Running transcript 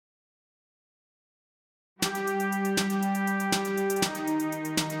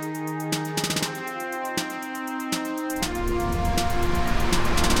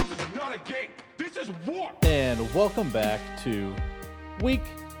welcome back to week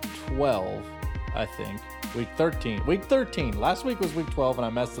 12, I think. Week 13. Week 13. Last week was week 12, and I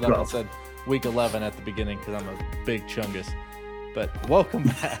messed it up and said week 11 at the beginning because I'm a big chungus. But welcome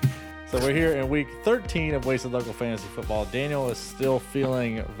back. So we're here in week 13 of Wasted Local Fantasy Football. Daniel is still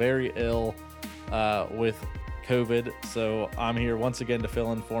feeling very ill with COVID, so I'm here once again to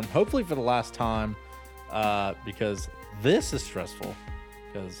fill in for him, hopefully for the last time, because this is stressful,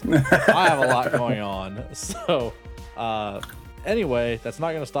 because I have a lot going on. So anyway, that's not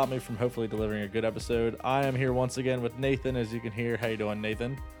going to stop me from hopefully delivering a good episode. I am here once again with Nathan, as you can hear. How you doing,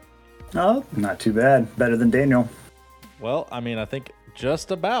 Nathan? Oh, not too bad. Better than Daniel. Well, I mean, I think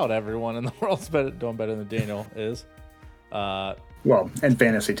just about everyone in the world's doing better than Daniel is. Well, and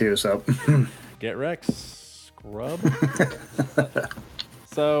fantasy too, so. Get wrecked, scrub.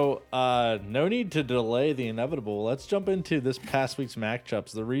 So, no need to delay the inevitable. Let's jump into this past week's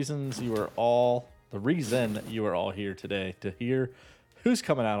matchups. The reason you are all here today to hear who's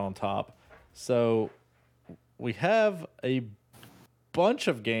coming out on top. So, we have a bunch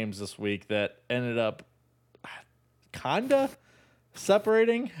of games this week that ended up kinda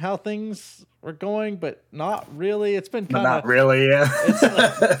separating how things were going, but not really. It's been kind of not really. Yeah,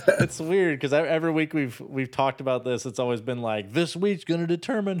 it's weird because every week we've talked about this. It's always been like, this week's going to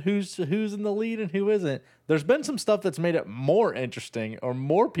determine who's in the lead and who isn't. There's been some stuff that's made it more interesting, or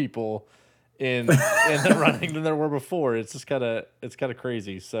more people in the running than there were before. It's just kind of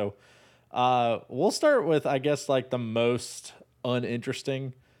crazy. So we'll start with, I guess, like the most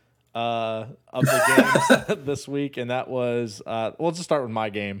uninteresting of the games this week, and that was we'll just start with my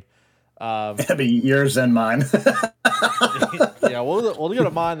game. It'll be yours and mine. Yeah, we'll go to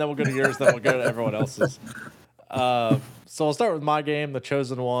mine, then we'll go to yours, then we'll go to everyone else's. So I'll start with my game, the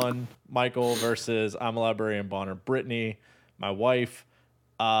chosen one, Michael versus I'm a Librarian Bonner, Brittany, my wife.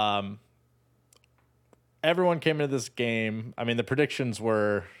 Everyone came into this game. I mean, the predictions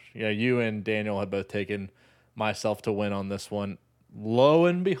were, you and Daniel had both taken myself to win on this one. Lo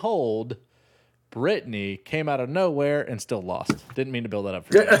and behold, Brittany came out of nowhere and still lost. Didn't mean to build that up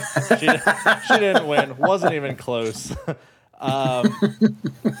for you. She didn't win. Wasn't even close.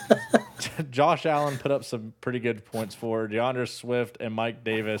 Josh Allen put up some pretty good points for her. DeAndre Swift and Mike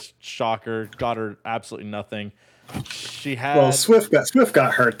Davis, shocker, got her absolutely nothing. Well, Swift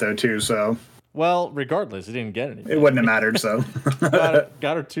got hurt though too, so. Well, regardless, he didn't get anything. It wouldn't have mattered, so.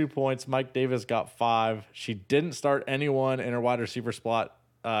 got her 2 points. Mike Davis got 5. She didn't start anyone in her wide receiver spot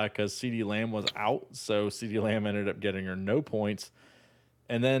because CeeDee Lamb was out, so CeeDee Lamb ended up getting her no points.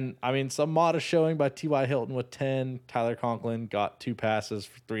 And then, I mean, some modest showing by T.Y. Hilton with 10. Tyler Conklin got 2 passes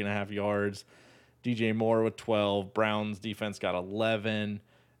for 3.5 yards. DJ Moore with 12. Browns defense got 11.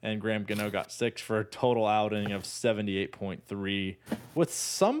 And Graham Gano got 6 for a total outing of 78.3, with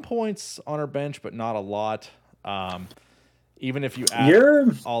some points on her bench, but not a lot. Even if you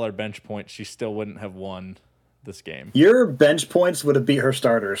add all her bench points, she still wouldn't have won this game. Your bench points would have beat her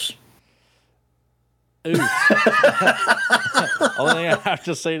starters. Oof. Only thing I have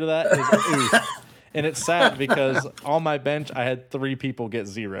to say to that is oof. And it's sad because on my bench, I had 3 people get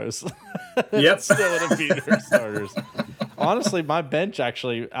zeros. Yep. Still would have beat her starters. Honestly, my bench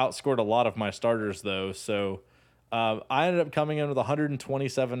actually outscored a lot of my starters, though. So I ended up coming in with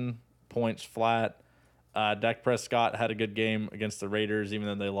 127 points flat. Dak Prescott had a good game against the Raiders, even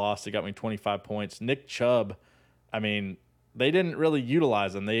though they lost. He got me 25 points. Nick Chubb, I mean, they didn't really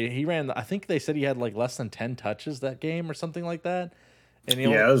utilize him. He ran, I think they said he had like less than 10 touches that game or something like that. And it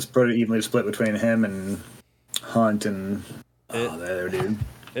was pretty evenly split between him and Hunt and the other dude.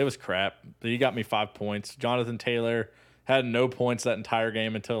 It was crap. He got me 5 points. Jonathan Taylor had no points that entire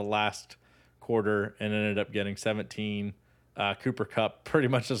game until the last quarter and ended up getting 17. Cooper Kupp, pretty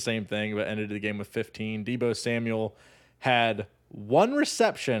much the same thing, but ended the game with 15. Deebo Samuel had 1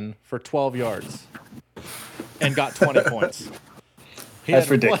 reception for 12 yards and got 20 points. That's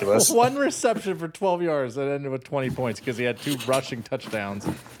ridiculous. One reception for 12 yards and ended with 20 points because he had 2 rushing touchdowns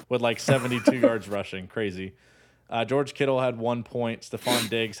with like 72 yards rushing. Crazy. George Kittle had 1 point. Stephon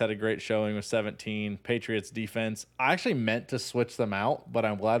Diggs had a great showing with 17. Patriots defense. I actually meant to switch them out, but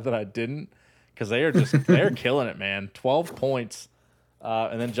I'm glad that I didn't because they're killing it, man. 12 points.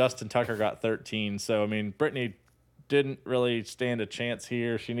 And then Justin Tucker got 13. So, I mean, Brittany didn't really stand a chance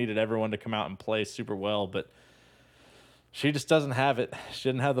here. She needed everyone to come out and play super well, but she just doesn't have it. She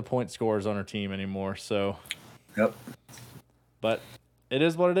didn't have the point scorers on her team anymore. So, yep. But it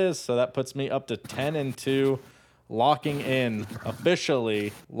is what it is. So that puts me up to 10-2.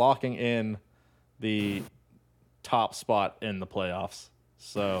 Officially locking in the top spot in the playoffs.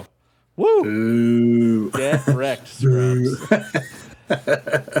 So, woo! Ooh. Get wrecked, Scrubs.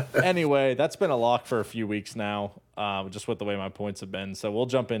 Anyway, that's been a lock for a few weeks now, just with the way my points have been. So we'll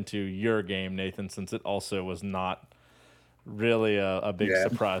jump into your game, Nathan, since it also was not really a big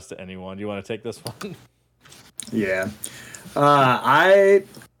surprise to anyone. Do you want to take this one? Yeah. I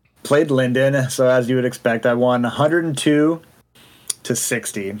played Linden, so as you would expect, I won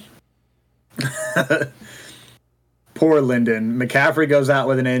 102-60. Poor Linden. McCaffrey goes out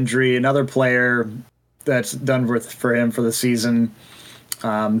with an injury. Another player that's done for him for the season.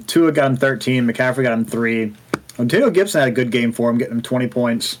 Tua got him 13. McCaffrey got him 3. Antonio Gibson had a good game for him, getting him 20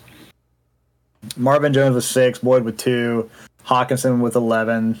 points. Marvin Jones with 6. Boyd with 2. Hawkinson with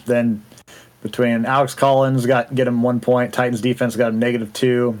 11. Then between Alex Collins get him 1 point. Titans defense got him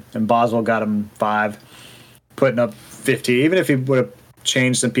 -2. And Boswell got him 5. Putting up 50. Even if he would have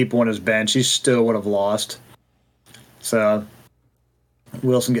changed some people on his bench, he still would have lost. So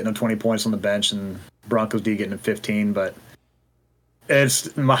Wilson getting him 20 points on the bench and Broncos D getting him 15. But I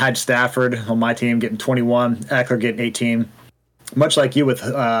had Stafford on my team getting 21. Eckler getting 18. Much like you with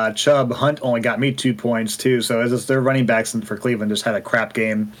Chubb, Hunt only got me 2 points too. So as their running backs for Cleveland just had a crap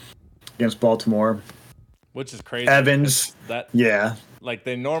game against Baltimore. Which is crazy. Evans. Yeah. Like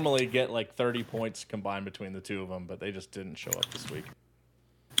they normally get like 30 points combined between the two of them, but they just didn't show up this week.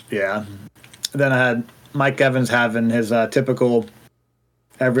 Yeah. Then I had Mike Evans having his typical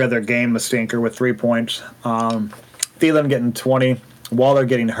every other game a stinker with 3 points. Thielen getting 20. Waller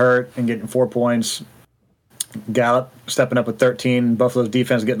getting hurt and getting 4 points. Gallup stepping up with 13. Buffalo's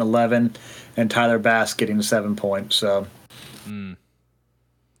defense getting 11. And Tyler Bass getting 7 points. So,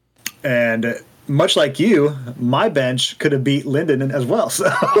 And much like you, my bench could have beat Linden as well.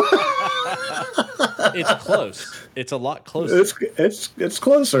 So it's close. It's a lot closer. It's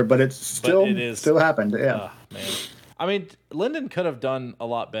closer, but it still happened. Yeah, man. I mean, Linden could have done a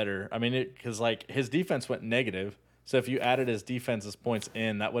lot better. I mean, because like his defense went negative, so if you added his defense's points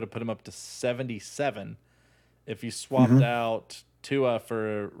in, that would have put him up to 77. If you swapped out Tua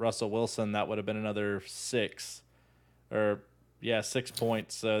for Russell Wilson, that would have been another 6, 6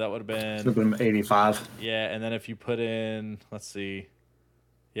 points. So that would have been 85. Yeah, and then if you put in, let's see,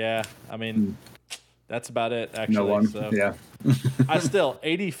 I mean. That's about it, actually. No one. So, yeah. I still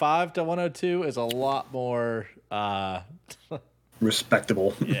 85 to 102 is a lot more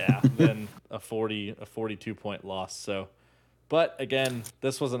respectable. Than a 42 point loss. So, but again,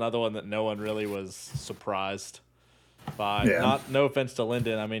 this was another one that no one really was surprised by. Yeah. No offense to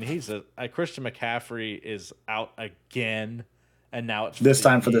Linden. I mean, Christian McCaffrey is out again, and now it's this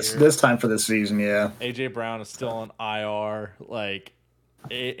time for this season. Yeah. AJ Brown is still on IR. Like.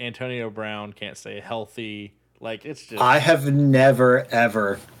 Antonio Brown can't stay healthy. Like it's just. I have never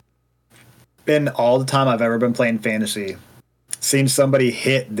ever, in all the time I've ever been playing fantasy, seen somebody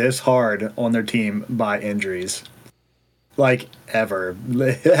hit this hard on their team by injuries. Like ever,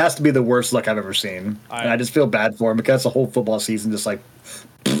 it has to be the worst luck I've ever seen, and I just feel bad for him because the whole football season just like.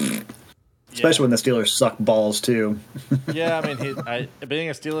 Especially when the Steelers suck balls too. Yeah, I mean, being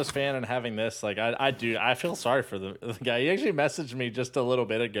a Steelers fan and having this, like, I feel sorry for the guy. He actually messaged me just a little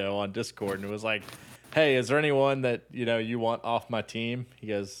bit ago on Discord and was like, "Hey, is there anyone that you want off my team?" He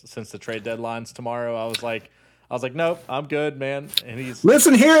goes, "Since the trade deadline's tomorrow." I was like, "Nope, I'm good, man." And he's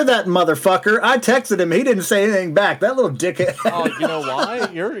listen here, that motherfucker. I texted him. He didn't say anything back. That little dickhead. Oh, you know why?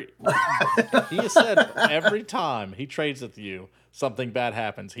 He said every time he trades with you, something bad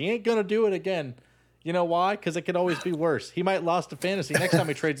happens. He ain't gonna do it again. You know why? Because it could always be worse. He might lose to fantasy. Next time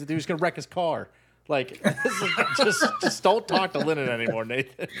he trades with you, he's gonna wreck his car. Like, just don't talk to Linden anymore,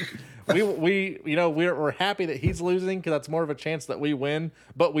 Nathan. We're happy that he's losing because that's more of a chance that we win.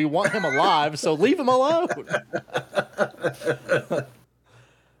 But we want him alive, so leave him alone.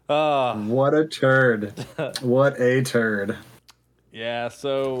 What a turd! What a turd! Yeah.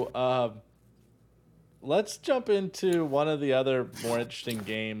 So. Let's jump into one of the other more interesting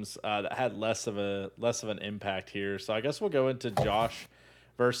games that had less of an impact here. So I guess we'll go into Josh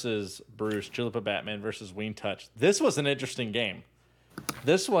versus Bruce, Julippa Batman versus Ween Touch. This was an interesting game.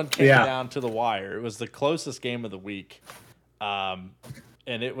 This one came down to the wire. It was the closest game of the week, and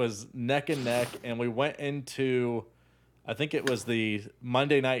it was neck and neck. And we went into, I think it was the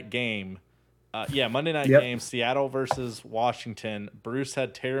Monday night game. Monday night game, Seattle versus Washington. Bruce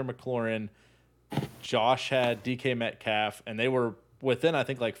had Terry McLaurin. Josh had DK Metcalf, and they were within, I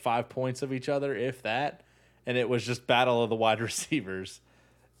think, like 5 points of each other, if that. And it was just battle of the wide receivers.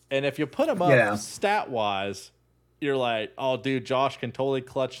 And if you put them up stat-wise, you're like, oh, dude, Josh can totally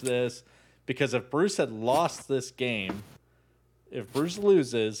clutch this. Because if Bruce had lost this game, if Bruce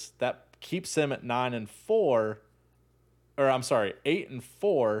loses, that keeps him at 8-4.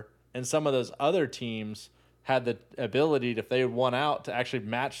 And some of those other teams had the ability, if they had won out, to actually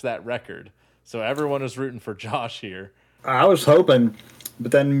match that record. So everyone was rooting for Josh here. I was hoping,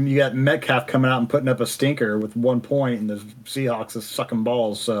 but then you got Metcalf coming out and putting up a stinker with 1 point, and the Seahawks is sucking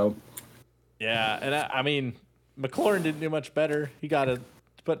balls. So yeah, and I mean, McLaurin didn't do much better. He got a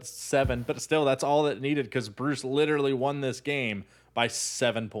put 7, but still, that's all that needed because Bruce literally won this game by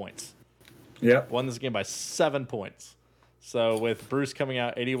 7 points. Yep. Won this game by 7 points. So with Bruce coming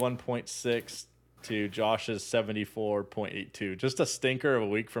out 81.6 to Josh's 74.82, just a stinker of a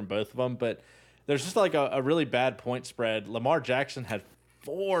week from both of them. But there's just like a really bad point spread. Lamar Jackson had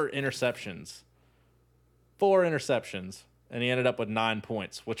 4 interceptions. 4 interceptions. And he ended up with 9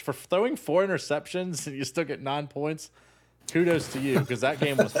 points, which for throwing 4 interceptions and you still get 9 points, kudos to you, because that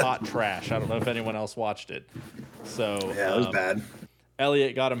game was hot trash. I don't know if anyone else watched it. So yeah, it was bad.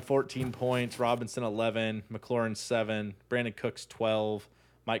 Elliott got him 14 points, Robinson 11, McLaurin 7, Brandon Cooks 12,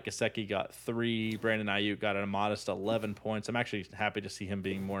 Mike Gesicki got 3, Brandon Ayuk got a modest 11 points. I'm actually happy to see him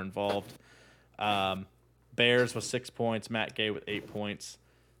being more involved. Bears with 6 points, Matt Gay with 8 points.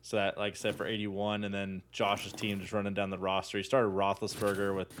 So that, like I said, for 81, and then Josh's team just running down the roster. He started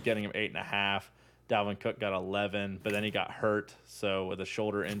Roethlisberger with getting him 8.5. Dalvin Cook got 11, but then he got hurt, so with a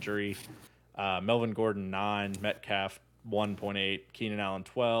shoulder injury. Melvin Gordon 9, Metcalf 1.8, Keenan Allen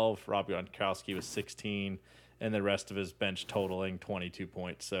 12, Robbie Gronkowski was 16, and the rest of his bench totaling 22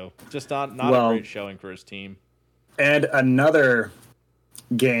 points. So just not a great showing for his team. And another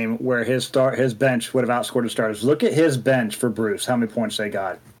game where his bench would have outscored his starters. Look at his bench for Bruce. How many points they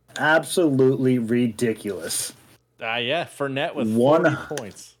got? Absolutely ridiculous. Yeah, Fournette with 40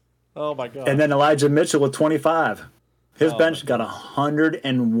 points. Oh my god! And then Elijah Mitchell with 25. His bench got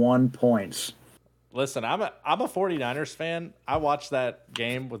 101 points. Listen, I'm a 49ers fan. I watched that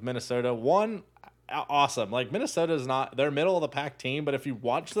game with Minnesota. Awesome. Like Minnesota's not, they're middle of the pack team, but if you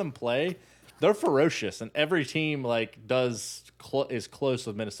watch them play, they're ferocious, and every team like is close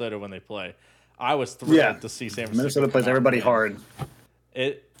with Minnesota when they play. I was thrilled to see San Francisco. Minnesota plays everybody hard.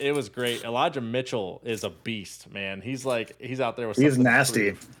 It was great. Elijah Mitchell is a beast, man. He's out there with he's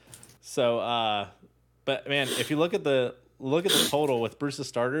nasty. So, but man, if you look at the total with Bruce's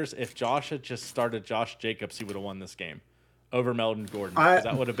starters, if Josh had just started Josh Jacobs, he would have won this game over Melvin Gordon.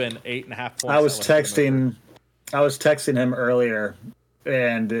 That would have been 8.5 points. I was texting him earlier,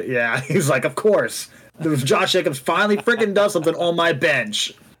 and yeah, he's like, "Of course, Josh Jacobs finally freaking does something on my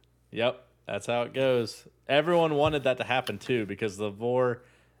bench." Yep, that's how it goes. Everyone wanted that to happen too, because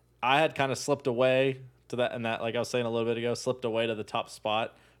I had kind of slipped away to that, and that, like I was saying a little bit ago, slipped away to the top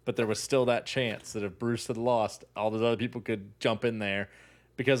spot. But there was still that chance that if Bruce had lost, all those other people could jump in there.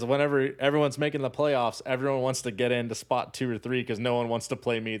 Because whenever everyone's making the playoffs, everyone wants to get into spot 2 or 3 because no one wants to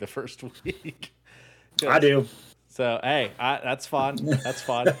play me the first week. I do. So, hey, that's fun. That's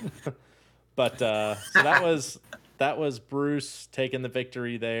fun. But so that was Bruce taking the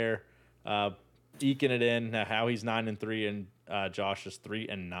victory there, eking it in. Now how he's 9-3 and Josh is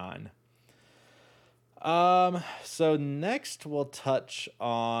 3-9. So next we'll touch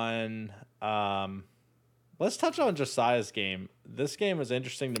on let's touch on Josiah's game. This game was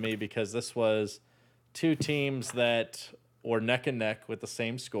interesting to me because this was 2 teams that were neck and neck with the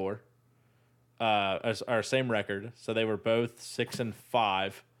same score, or same record. So they were both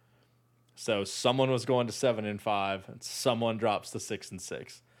 6-5. So someone was going to 7-5 and someone drops to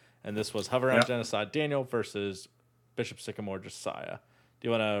 6-6. And this was Hover Round Genocide Daniel versus Bishop Sycamore Josiah. Do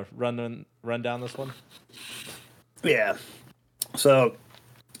you want to run down this one? Yeah. So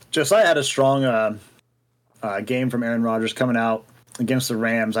Josiah had a strong game from Aaron Rodgers coming out against the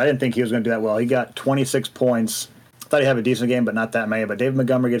Rams. I didn't think he was going to do that well. He got 26 points. I thought he'd have a decent game, but not that many. But David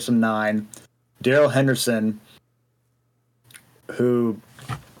Montgomery gets him 9. Darrell Henderson, who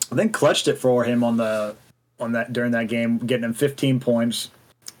I think clutched it for him during that game, getting him 15 points.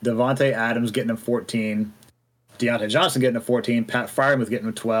 Devontae Adams getting him 14. Deontay Johnson getting him 14. Pat Freiermuth getting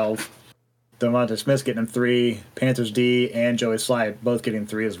him 12. Devonta Smith getting him 3. Panthers D and Joey Sly both getting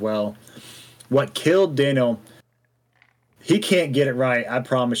 3 as well. What killed Daniel, he can't get it right, I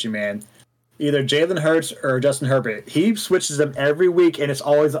promise you, man. Either Jalen Hurts or Justin Herbert. He switches them every week, and it's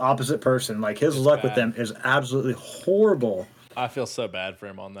always the opposite person. Like, his luck with them is absolutely horrible. I feel so bad for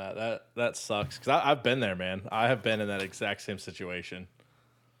him on that. That sucks, because I've been there, man. I have been in that exact same situation.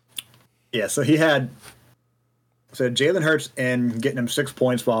 Yeah, so he had Jalen Hurts and getting him 6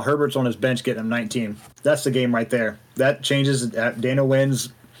 points while Herbert's on his bench getting him 19. That's the game right there. That changes. Daniel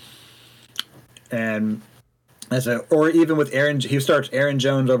wins. And or even with he starts Aaron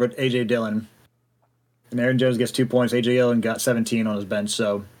Jones over at A.J. Dillon. And Aaron Jones gets 2 points. A.J. Dillon got 17 on his bench.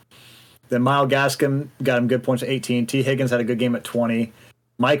 So then Myles Gaskin got him good points at 18. T. Higgins had a good game at 20.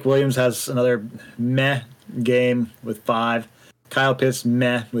 Mike Williams has another meh game with 5. Kyle Pitts,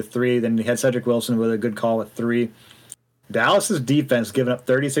 meh, with 3. Then you had Cedric Wilson with a good call with 3. Dallas's defense giving up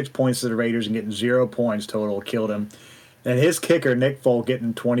 36 points to the Raiders and getting 0 points total killed him. And his kicker, Nick Folk,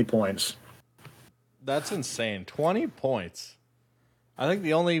 getting 20 points. That's insane. 20 points. I think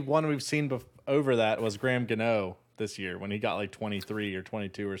the only one we've seen over that was Graham Gano this year when he got like 23 or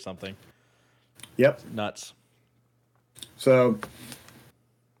 22 or something. Yep. Nuts. So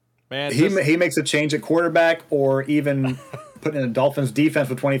man, he makes a change at quarterback, or even putting in the Dolphins defense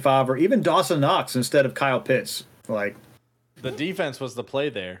with 25, or even Dawson Knox instead of Kyle Pitts. Like, the defense was the play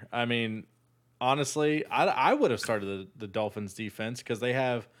there. I mean, honestly, I would have started the Dolphins defense because they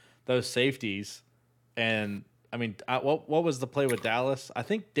have those safeties. And I mean, what was the play with Dallas? I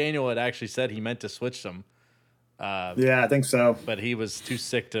think Daniel had actually said he meant to switch them. Yeah, I think so. But he was too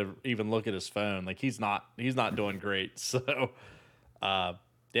sick to even look at his phone. Like he's not doing great. So,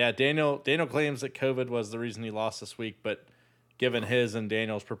 yeah, Daniel claims that COVID was the reason he lost this week. But given his and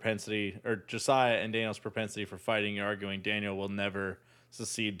Daniel's propensity, or Josiah and Daniel's propensity for fighting and arguing, Daniel will never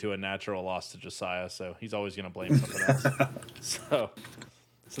succeed to a natural loss to Josiah. So he's always going to blame something else.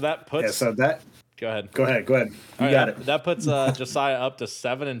 So that puts. Yeah. So that. Go ahead. You got it. That puts Josiah up to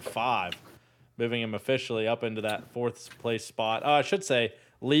 7-5. Moving him officially up into that 4th place spot. I should say,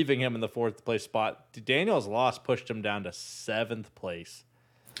 leaving him in the 4th place spot. Daniel's loss pushed him down to 7th place.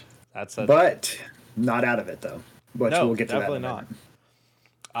 But not out of it though. But no, we'll get to definitely that.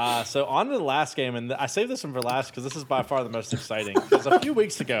 Not. So on to the last game, and I saved this one for last because this is by far the most exciting. Because a few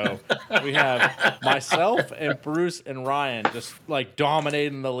weeks ago, we have myself and Bruce and Ryan just like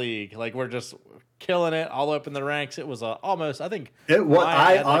dominating the league. Like we're just killing it all up in the ranks. It was almost, I think,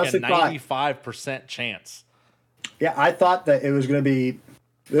 I honestly like a 95% chance. Yeah, I thought that it was going to be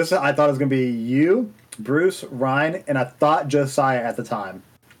this. I thought it was going to be you, Bruce, Ryan, and I thought Josiah at the time.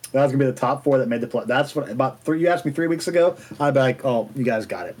 That was going to be the top 4 that made the play. That's what you asked me 3 weeks ago. I'd be like, oh, you guys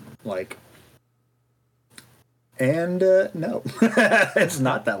got it. Like, and no, it's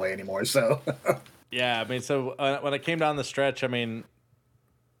not that way anymore. So yeah, I mean, so when it came down the stretch, I mean,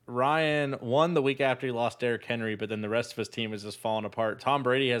 Ryan won the week after he lost Derrick Henry, but then the rest of his team is just falling apart. Tom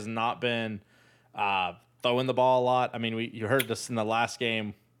Brady has not been throwing the ball a lot. I mean, you heard this in the last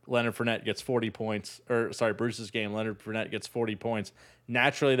game. Leonard Fournette gets 40 points. Bruce's game, Leonard Fournette gets 40 points.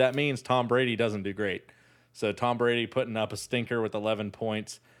 Naturally, that means Tom Brady doesn't do great. So Tom Brady putting up a stinker with 11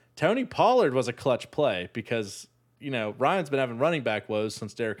 points. Tony Pollard was a clutch play because, Ryan's been having running back woes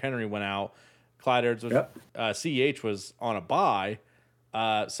since Derrick Henry went out. Clyde Edwards CEH was on a bye.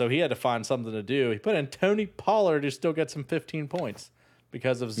 So he had to find something to do. He put in Tony Pollard, who still gets him 15 points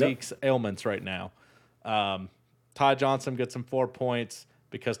because of Zeke's ailments right now. Ty Johnson gets him 4 points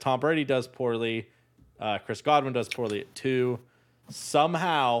because Tom Brady does poorly. Chris Godwin does poorly at 2.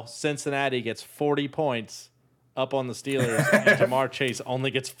 Somehow Cincinnati gets 40 points up on the Steelers, and Jamar Chase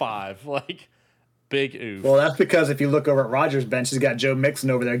only gets 5. Like, big oof. Well, that's because if you look over at Rodgers' bench, he's got Joe Mixon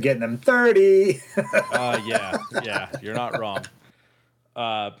over there getting him 30. Yeah, you're not wrong.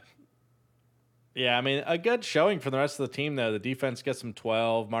 Yeah, I mean, a good showing for the rest of the team, though. The defense gets him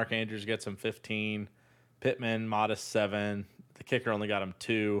 12. Mark Andrews gets him 15. Pittman, modest 7. The kicker only got him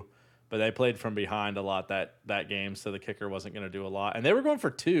 2. But they played from behind a lot that game, so the kicker wasn't going to do a lot. And they were going for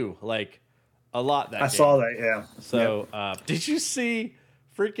 2, like, a lot that game. I saw that, yeah. So, did you see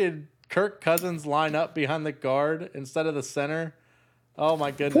freaking Kirk Cousins line up behind the guard instead of the center? Oh,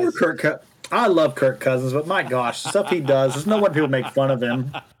 my goodness. Poor Kirk Cousins. I love Kirk Cousins, but my gosh, the stuff he does, there's no wonder people make fun of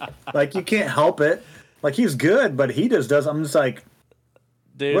him. Like, you can't help it. Like, he's good, but he just does. I'm just like,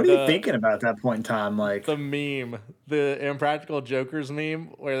 dude, what are you thinking about at that point in time? Like the meme, the Impractical Jokers meme,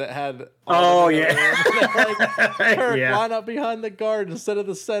 where that had Kirk line up behind the guard instead of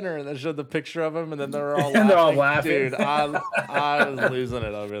the center, and they showed the picture of him, and then they're all laughing. Dude, I was losing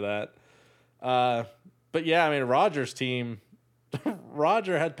it over that. But yeah, I mean, Rodgers' team.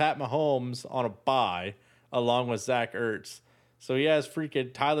 Roger had Pat Mahomes on a bye along with Zach Ertz. So he has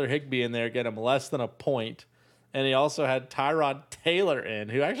freaking Tyler Higbee in there, get him less than a point. And he also had Tyrod Taylor in,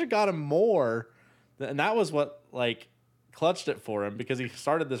 who actually got him more. And that was what, like, clutched it for him because he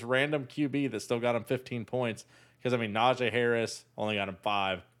started this random QB that still got him 15 points. Because, I mean, Najee Harris only got him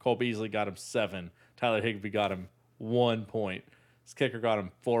 5. Cole Beasley got him 7. Tyler Higbee got him 1 point. His kicker got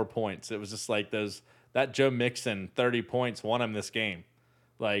him 4 points. It was just like that Joe Mixon 30 points won him this game.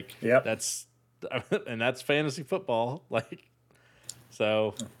 Like, that's fantasy football. Like,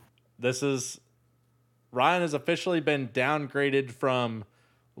 so this is, Ryan has officially been downgraded from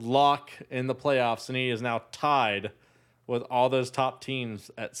lock in the playoffs, and he is now tied with all those top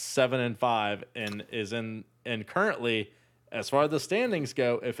teams at 7-5, and is currently as far as the standings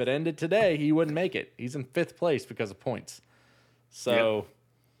go, if it ended today, he wouldn't make it. He's in 5th place because of points. So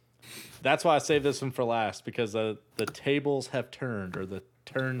that's why I saved this one for last, because the tables have turned, or the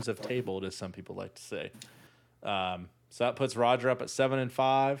turns have tabled, as some people like to say. So that puts Roger up at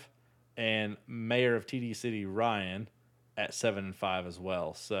 7-5, and Mayor of TD City Ryan at 7-5 as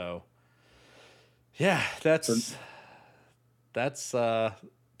well. So yeah, that's a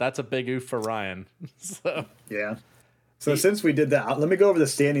big oof for Ryan. So yeah. So since we did that, let me go over the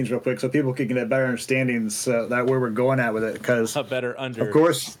standings real quick so people can get a better understanding that where we're going at with it. Because a better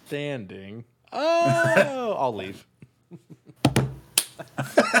understanding. I'll leave.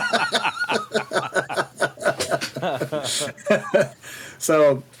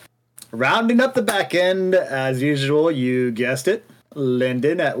 So rounding up the back end as usual, you guessed it,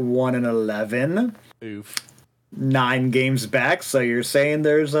 Lyndon at 1-11. Oof. 9 games back, so you're saying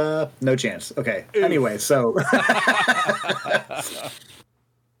there's no chance. Okay. Oof. Anyway, so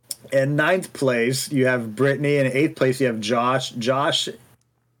in 9th place you have Brittany, and in 8th place you have Josh. Josh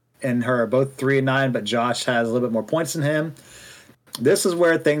and her are both 3-9, but Josh has a little bit more points than him. This is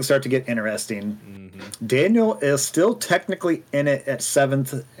where things start to get interesting. Mm-hmm. Daniel is still technically in it at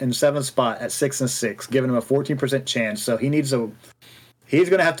 7th spot at 6-6, giving him a 14% chance. So he's going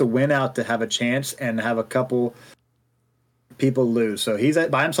to have to win out to have a chance and have a couple people lose. So he's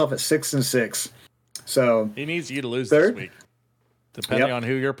by himself at 6-6. So he needs you to lose this week. Depending on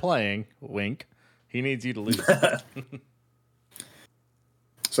who you're playing, wink, he needs you to lose.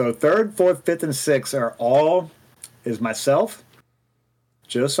 So 3rd, 4th, 5th, and 6th is myself,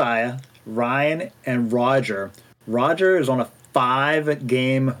 Josiah, Ryan, and Roger. Roger is on a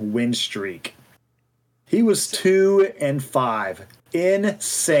 5-game win streak. He was 2-5.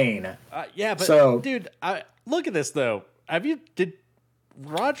 Insane. Yeah, but dude, look at this though.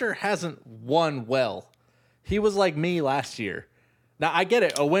 Roger hasn't won well. He was like me last year. Now I get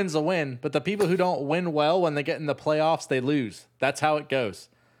it, a win's a win, but the people who don't win well when they get in the playoffs, they lose. That's how it goes.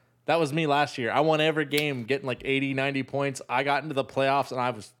 That was me last year. I won every game, getting like 80, 90 points. I got into the playoffs and I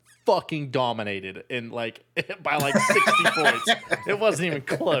was fucking dominated by like 60 points. It wasn't even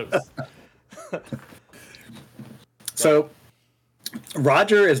close. So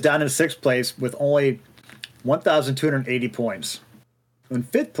Roger is down in 6th place with only 1,280 points. In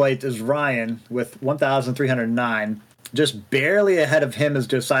 5th place is Ryan with 1,309. Just barely ahead of him is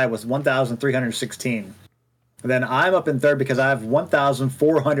Josiah with 1,316. Then I'm up in 3rd because I have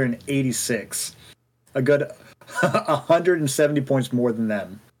 1,486. A good 170 points more than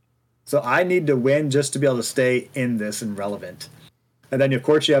them. So I need to win just to be able to stay in this and relevant. And then, of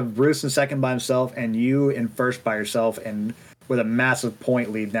course, you have Bruce in 2nd by himself and you in 1st by yourself, and with a massive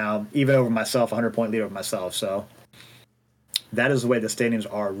point lead now, even over myself, 100-point lead over myself. So that is the way the standings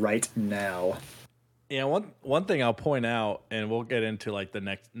are right now. Yeah, one thing I'll point out, and we'll get into like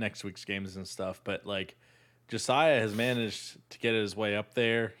the next week's games and stuff, but like Josiah has managed to get his way up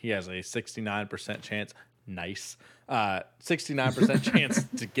there. He has a 69% chance. Nice. 69% chance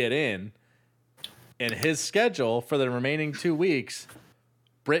to get in. And his schedule for the remaining 2 weeks,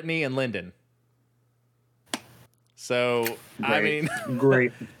 Brittany and Lyndon. So, great. I mean,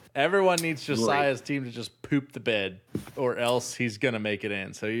 great. Everyone needs Josiah's team to just poop the bed, or else he's going to make it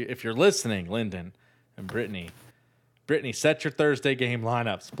in. So if you're listening, Lyndon and Brittany, set your Thursday game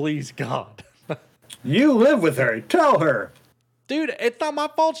lineups, please, God. You live with her. Tell her. Dude, it's not my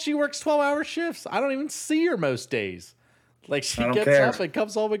fault she works 12-hour shifts. I don't even see her most days. Like, she gets up and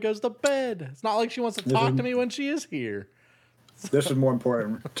comes home and goes to bed. It's not like she wants to talk to me when she is here. This is more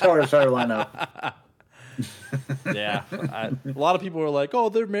important. Tell her to start her lineup. Yeah. A lot of people were like, oh,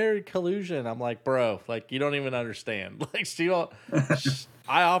 they're married collusion. I'm like, bro, like, you don't even understand. Like,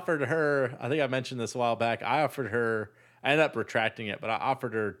 I offered her, I think I mentioned this a while back, I ended up retracting it, but I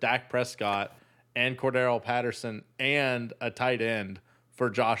offered her Dak Prescott and Cordero Patterson and a tight end for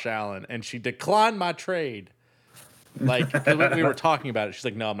Josh Allen, and she declined my trade. Like, we were talking about it. She's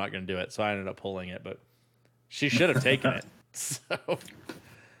like, no, I'm not going to do it. So I ended up pulling it, but she should have taken it. So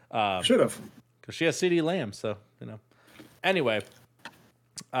should have. Because she has CeeDee Lamb, so, you know. Anyway,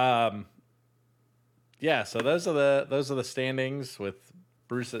 yeah, so those are the standings with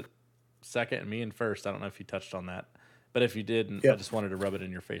Bruce at 2nd and me in 1st. I don't know if you touched on that, but if you did, I just wanted to rub it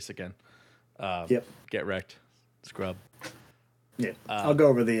in your face again. Get wrecked, scrub. Yeah, I'll go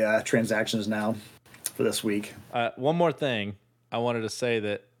over the transactions now for this week. One more thing, I wanted to say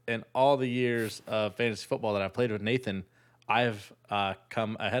that in all the years of fantasy football that I've played with Nathan, I've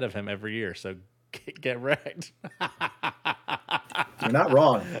come ahead of him every year. So get wrecked. You're not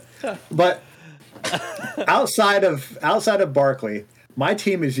wrong, but outside of Barkley, my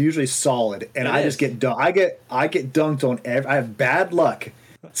team is usually solid, and It I is. just get dunked. I get dunked on. I have bad luck.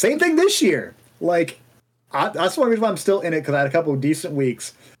 Same thing this year. Like, that's one reason why I'm still in it, because I had a couple of decent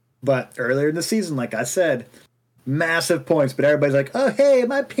weeks. But earlier in the season, like I said, massive points. But everybody's like, "Oh, hey,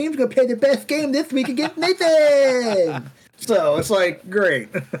 my team's gonna play the best game this week against Nathan." So it's like, great.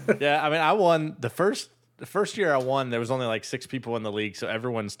 Yeah, I mean, I won the first year I won. There was only like 6 people in the league, so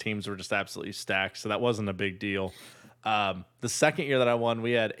everyone's teams were just absolutely stacked. So that wasn't a big deal. The second year that I won,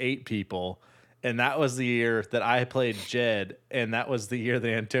 we had 8 people, and that was the year that I played Jed, and that was the year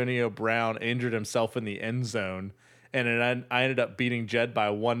that Antonio Brown injured himself in the end zone. And then I ended up beating Jed by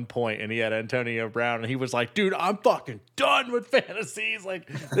 1 point, and he had Antonio Brown, and he was like, "Dude, I'm fucking done with fantasy." He's like,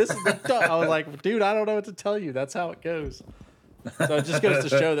 "This is the done." I was like, "Dude, I don't know what to tell you. That's how it goes." So it just goes to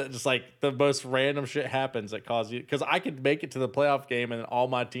show that just like the most random shit happens that causes you, because I could make it to the playoff game and all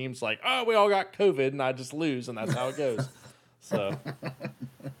my team's like, "Oh, we all got COVID," and I just lose, and that's how it goes. So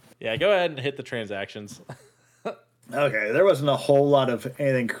yeah, go ahead and hit the transactions. Okay, there wasn't a whole lot of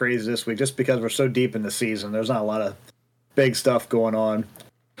anything crazy this week, just because we're so deep in the season. There's not a lot of big stuff going on.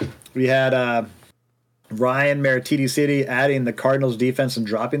 We had Ryan Marititi City adding the Cardinals defense and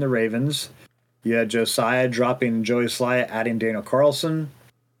dropping the Ravens. You had Josiah dropping Joey Sly, adding Daniel Carlson.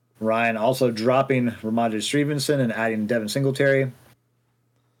 Ryan also dropping Ramondre Stevenson and adding Devin Singletary.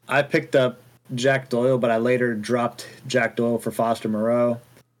 I picked up Jack Doyle, but I later dropped Jack Doyle for Foster Moreau.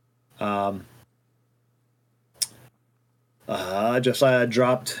 Josiah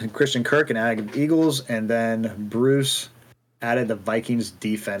dropped Christian Kirk and added Eagles, and then Bruce added the Vikings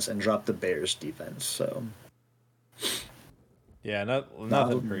defense and dropped the Bears defense. So Yeah,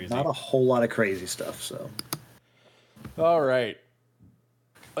 nothing crazy. Not a whole lot of crazy stuff. So all right,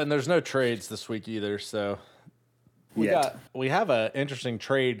 and there's no trades this week either. So we have an interesting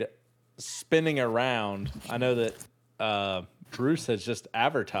trade spinning around. I know that Bruce has just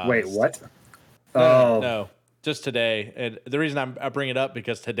advertised. Wait, what? No, just today. And the reason I bring it up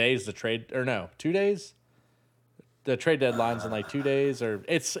because today's the trade, or no, 2 days. The trade deadline's in like 2 days, or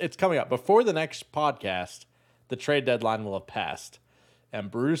it's coming up before the next podcast. The trade deadline will have passed, and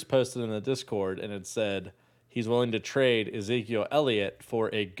Bruce posted in the Discord, and it said he's willing to trade Ezekiel Elliott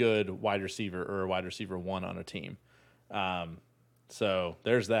for a good wide receiver or a wide receiver 1 on a team. So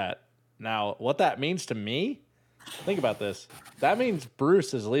there's that. Now, what that means to me, think about this. That means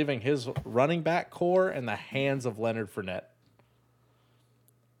Bruce is leaving his running back core in the hands of Leonard Fournette.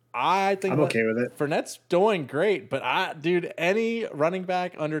 I think I'm okay with it. Fournette's doing great, but any running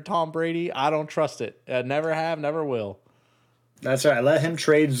back under Tom Brady, I don't trust it. I never have, never will. That's right. Let him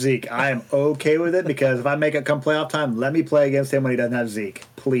trade Zeke. I am okay with it, because if I make it come playoff time, let me play against him when he doesn't have Zeke.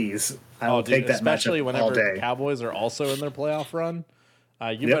 Please. I will take that especially matchup whenever all day. the Cowboys are also in their playoff run.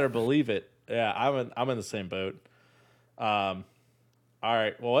 You better believe it. Yeah, I'm in the same boat. All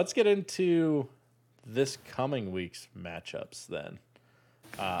right. Well, let's get into this coming week's matchups then.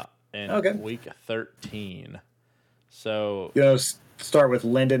 In week 13. So start with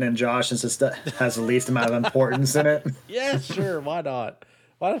Lyndon and Josh, since it has the least amount of importance in it. yeah, sure. Why not?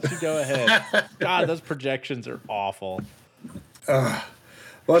 Why don't you go ahead? God, those projections are awful. Well,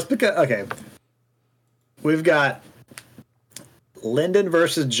 it's because we've got Lyndon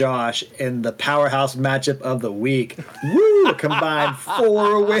versus Josh in the powerhouse matchup of the week. Woo! Combined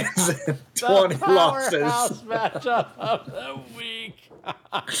 4 wins and 20 losses. Powerhouse matchup of the week.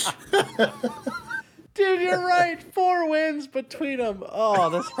 Dude, you're right. 4 wins between them. Oh,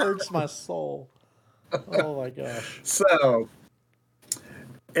 this hurts my soul. Oh my gosh. So,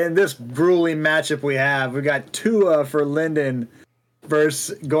 in this grueling matchup we got Tua for Lyndon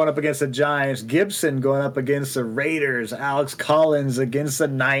versus going up against the Giants, Gibson going up against the Raiders, Alex Collins against the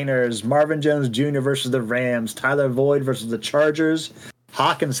Niners, Marvin Jones Jr. versus the Rams, Tyler Boyd versus the Chargers,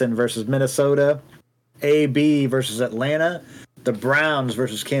 Hawkinson versus Minnesota, AB versus Atlanta, the Browns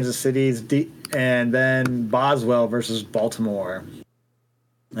versus Kansas City, and then Boswell versus Baltimore.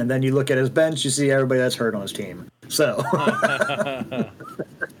 And then you look at his bench, you see everybody that's hurt on his team. So,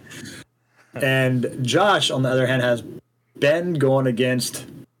 and Josh, on the other hand, has Ben going against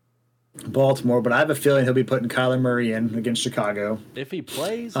Baltimore, but I have a feeling he'll be putting Kyler Murray in against Chicago. If he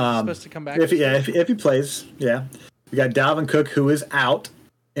plays, he's supposed to come back. If he plays, yeah. We got Dalvin Cook, who is out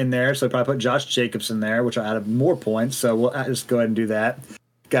in there, so probably put Josh Jacobs in there, which will add more points. So we'll just go ahead and do that.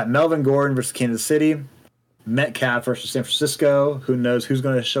 Got Melvin Gordon versus Kansas City, Metcalf versus San Francisco. Who knows who's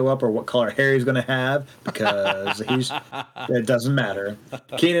going to show up or what color hair he's going to have, because it doesn't matter.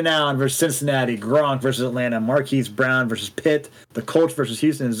 Keenan Allen versus Cincinnati, Gronk versus Atlanta, Marquise Brown versus Pitt, the Colts versus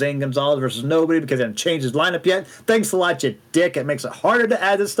Houston, and Zane Gonzalez versus nobody because he hasn't changed his lineup yet. Thanks a lot, you dick. It makes it harder to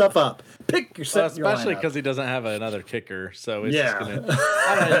add this stuff up. pick your especially because he doesn't have another kicker. So it's just gonna.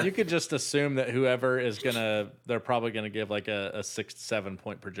 I don't know. You could just assume that whoever is they're probably gonna give like a 6 to 7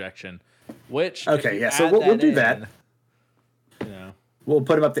 point projection. Which so we'll do that. You know, we'll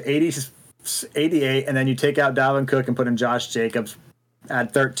put him up to 88, and then you take out Dalvin Cook and put in Josh Jacobs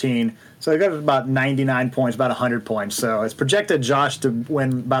at 13. So they got about 99 points, about 100 points. So it's projected Josh to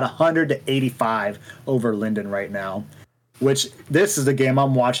win about 100 to 85 over Linden right now. Which this is the game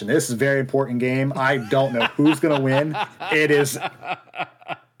I'm watching. This is a very important game. I don't know who's going to win. It is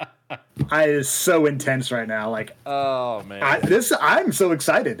so intense right now. Like, oh man, I'm so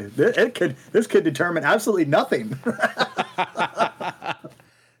excited. This could determine absolutely nothing.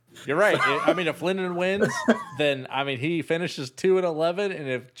 You're right. I mean, if Linden wins, then he finishes 2-11, and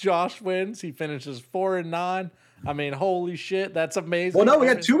if Josh wins, he finishes 4-9. I mean, holy shit, that's amazing. Well, no, we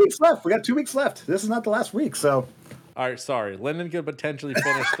got 2 weeks left. This is not the last week, so. All right, sorry. Linden could potentially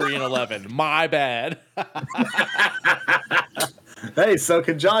finish 3-11. My bad. Hey, so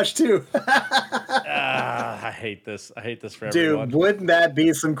could Josh too. I hate this. I hate this for everyone. Dude, wouldn't that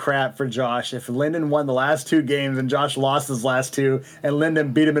be some crap for Josh if Linden won the last 2 games and Josh lost his last 2, and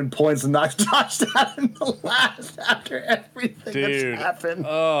Linden beat him in points and knocked Josh down in the last after everything that's happened?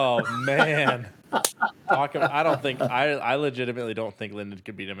 Oh man. I legitimately don't think Linden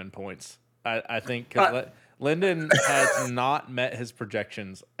could beat him in points. I think because Linden has not met his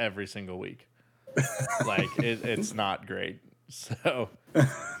projections every single week. Like it's not great. So,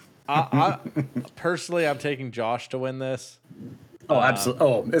 I personally, I'm taking Josh to win this. Oh, absolutely.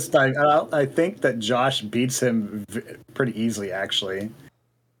 Oh, this time, I think that Josh beats him pretty easily, actually.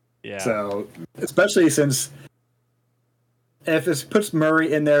 Yeah. So, especially since if it puts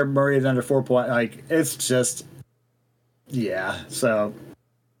Murray in there, Murray is under 4 points. Like, it's just, yeah. So,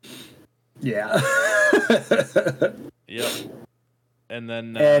 yeah. Yep. And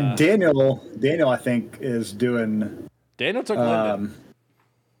then Daniel, I think, is doing. Daniel took Linden.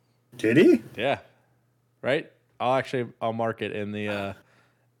 Did he? Yeah. Right. I'll mark it in the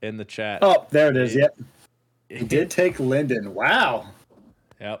chat. Oh, there it is. Yep. He did take Linden. Wow.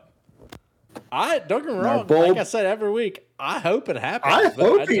 Yep. Don't get me wrong. Like I said every week, I hope it happens. I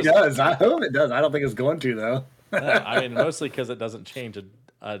hope he does. I hope it does. I don't think it's going to though. No, mostly because it doesn't change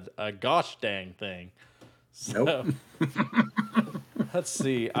a gosh dang thing. So, nope. Let's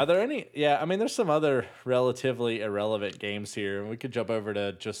see. Are there any? Yeah, there's some other relatively irrelevant games here, and we could jump over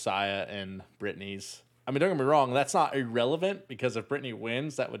to Josiah and Brittany's. Don't get me wrong. That's not irrelevant because if Brittany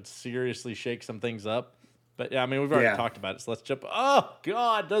wins, that would seriously shake some things up. But yeah, we've already talked about it, so let's jump. Oh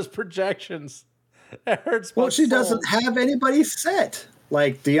God, those projections. It hurts. Well, she doesn't have anybody set.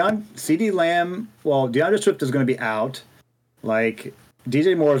 Like CeeDee Lamb. Well, DeAndre Swift is going to be out. Like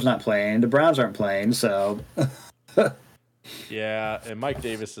DJ Moore's not playing. The Browns aren't playing, so. Yeah, and Mike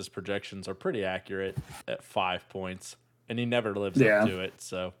Davis's projections are pretty accurate at 5 points, and he never lives up to it.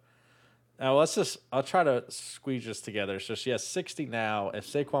 So now I'll try to squeeze this together. So she has 60 now. If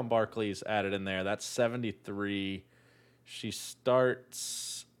Saquon Barkley's added in there, that's 73. She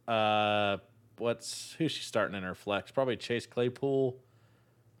starts who's she starting in her flex? Probably Chase Claypool.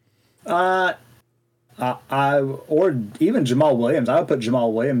 Or even Jamal Williams. I would put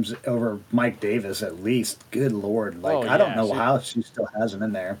Jamal Williams over Mike Davis at least. Good Lord. I don't know how she still has him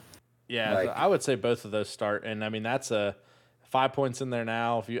in there. Yeah, I would say both of those start. And, that's a 5 points in there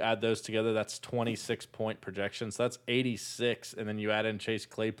now. If you add those together, that's 26-point projections. So that's 86. And then you add in Chase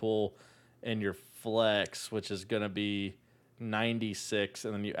Claypool in your flex, which is going to be 96.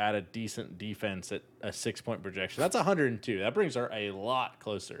 And then you add a decent defense at a 6-point projection. That's 102. That brings her a lot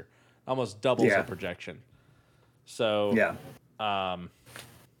closer. Almost doubles the projection. So, but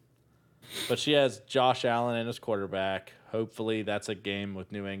she has Josh Allen in as quarterback. Hopefully that's a game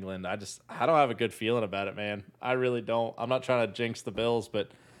with New England. I don't have a good feeling about it, man. I really don't. I'm not trying to jinx the Bills,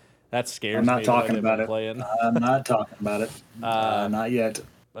 but that scares me. I'm not talking about it. I'm not talking about it. Not yet.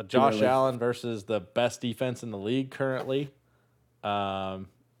 Josh Allen versus the best defense in the league currently. Then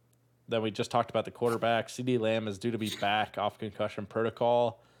we just talked about the quarterback. CeeDee Lamb is due to be back off concussion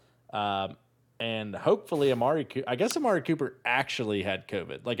protocol. And hopefully Amari Cooper actually had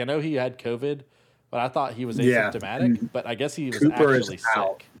COVID. Like, I know he had COVID, but I thought he was asymptomatic, but I guess he was actually sick.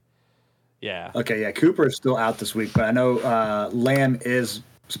 Out. Yeah. Okay, yeah, Cooper is still out this week, but I know Lamb is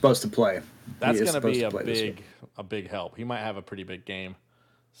supposed to play. That's going to be a big help. He might have a pretty big game.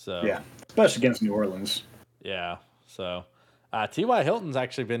 So yeah, especially against New Orleans. Yeah. So T.Y. Hilton's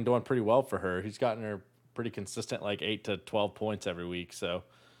actually been doing pretty well for her. He's gotten her pretty consistent, like 8 to 12 points every week. So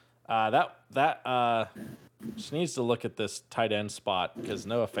she needs to look at this tight end spot because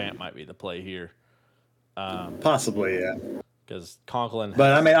Noah Fant might be the play here. Possibly, yeah. because Conklin.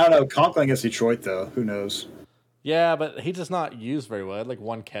 But I mean, I don't know. Conklin against Detroit, though. Who knows? Yeah, but he does not use very well. He had like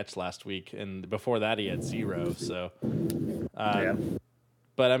 1 catch last week, and before that he had 0. So, Yeah.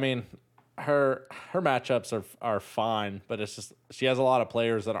 but I mean, her matchups are fine, but it's just she has a lot of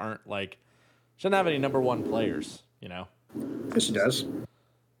players that aren't like she doesn't have any number 1 players. Yes, she does.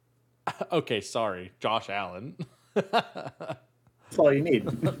 Okay, sorry, Josh Allen. That's all you need.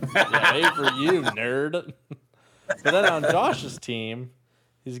 Yeah, hey for you, nerd. But then on Josh's team,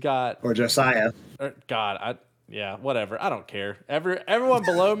 he's got Or Josiah. Yeah, whatever. I don't care. Everyone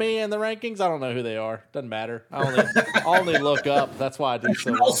below me in the rankings, I don't know who they are. Doesn't matter. I only look up. That's why I do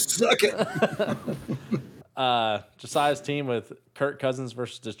so I'll well. suck it. Josiah's team with Kirk Cousins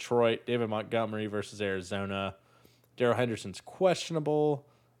versus Detroit, David Montgomery versus Arizona. Darrell Henderson's questionable,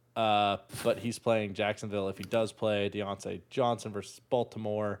 but he's playing Jacksonville if he does play. Deontay Johnson versus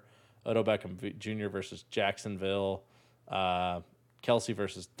Baltimore. Odell Beckham Jr. versus Jacksonville. Kelsey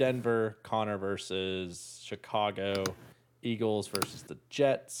versus Denver, Connor versus Chicago, Eagles versus the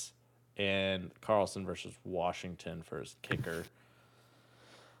Jets, and Carlson versus Washington for his kicker.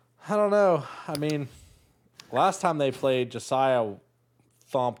 I don't know. I mean, last time they played, Josiah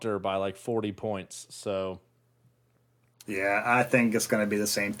thumped her by like 40 points. So, Yeah, I think it's going to be the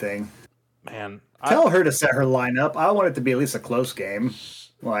same thing. Man. Tell her to set her lineup. I want it to be at least a close game.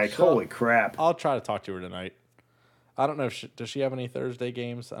 Like, holy crap. I'll try to talk to her tonight. I don't know does she have any Thursday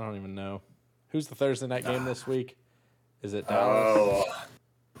games? I don't even know. Who's the Thursday night game this week? Is it Dallas?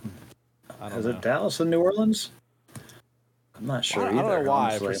 Is it Dallas and New Orleans? I'm not sure I don't know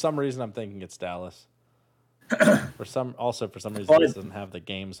why. Honestly. For some reason, I'm thinking it's Dallas. for some reason, it doesn't have the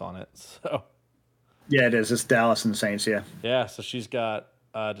games on it. So yeah, it is. It's Dallas and the Saints. Yeah. Yeah. So she's got.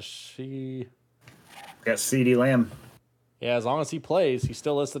 Does she? Got CeeDee Lamb. Yeah, as long as he plays, he's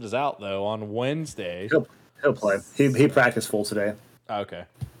still listed as out though on Wednesday. He'll play. He practiced full today. Okay.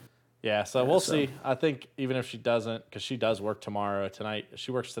 Yeah, so we'll see. I think even if she doesn't, because she does work tonight.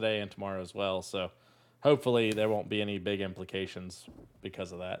 She works today and tomorrow as well. So hopefully there won't be any big implications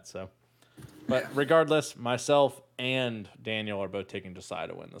because of that. So, but regardless, myself and Daniel are both taking Josiah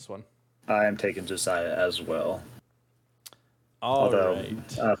to win this one. I am taking Josiah as well. Although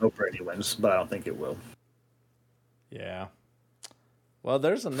I hope Brady wins, but I don't think it will. Yeah. Well,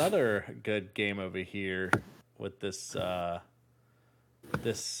 there's another good game over here with this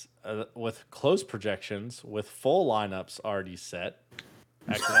with close projections with full lineups already set.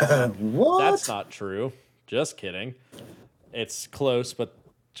 Actually, that's not true. Just kidding. It's close, but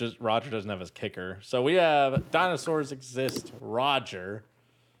just Roger doesn't have his kicker. So we have Dinosaurs Exist Roger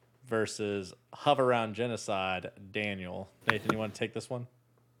versus Hover Around Genocide Daniel. Nathan, you want to take this one?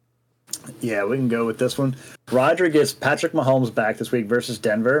 Yeah, we can go with this one. Roger gets Patrick Mahomes back this week versus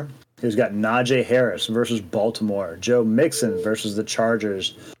Denver. He's got Najee Harris versus Baltimore. Joe Mixon versus the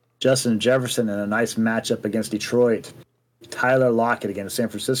Chargers. Justin Jefferson in a nice matchup against Detroit. Tyler Lockett against San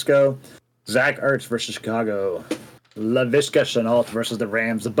Francisco. Zach Ertz versus Chicago. Laviska Shenault versus the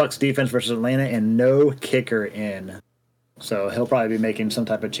Rams. The Bucs defense versus Atlanta, and no kicker in. So he'll probably be making some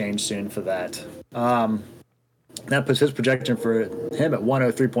type of change soon for that. That puts his projection for him at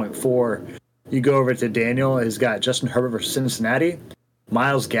 103.4. You go over to Daniel. He's got Justin Herbert versus Cincinnati.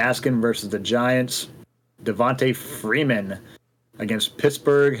 Myles Gaskin versus the Giants. Devontae Freeman against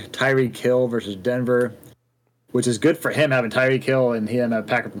Pittsburgh. Tyreek Hill versus Denver, which is good for him having Tyreek Hill and him have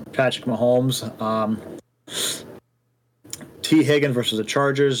Patrick Mahomes. T. Higgins versus the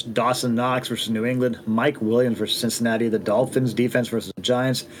Chargers. Dawson Knox versus New England. Mike Williams versus Cincinnati. The Dolphins defense versus the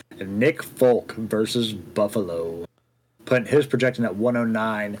Giants. And Nick Folk versus Buffalo. Putting his projection at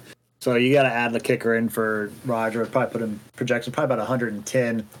 109. So you got to add the kicker in for Roger. Probably put him projection probably about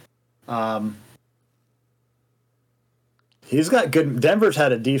 110. He's got good. Denver's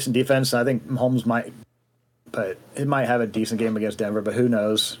had a decent defense. I think Mahomes might, but it might have a decent game against Denver. But who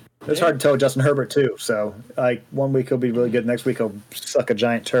knows? It's hard to tell Justin Herbert too. So like 1 week he'll be really good. Next week he'll suck a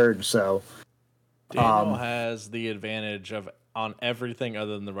giant turd. So Daniel has the advantage of on everything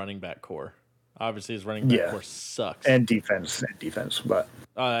other than the running back core. Obviously, his running back core sucks. And defense, but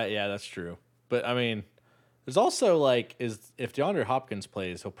yeah, that's true. But I mean, there's also like if DeAndre Hopkins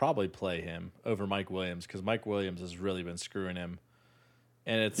plays, he'll probably play him over Mike Williams because Mike Williams has really been screwing him.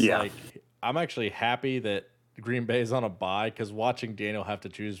 And it's like I'm actually happy that Green Bay is on a bye because watching Daniel have to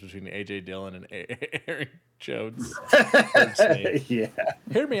choose between AJ Dillon and Aaron Jones hurts me. Yeah.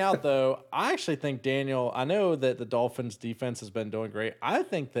 Hear me out though. I actually think Daniel. I know that the Dolphins' defense has been doing great. I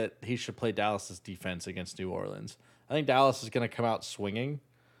think that he should play Dallas's defense against New Orleans. I think Dallas is going to come out swinging,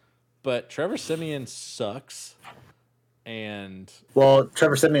 but Trevor Siemian sucks. And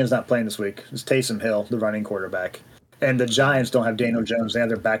Trevor Siemian's not playing this week. It's Taysom Hill, the running quarterback. And the Giants don't have Daniel Jones. They have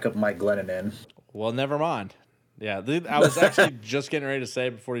their backup Mike Glennon in. Well, never mind. Yeah, I was actually just getting ready to say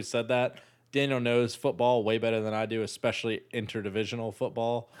before he said that, Daniel knows football way better than I do, especially interdivisional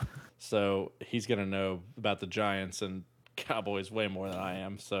football. So he's going to know about the Giants and Cowboys way more than I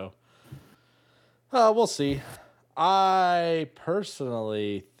am. So we'll see. I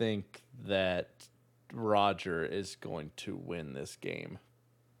personally think that Roger is going to win this game.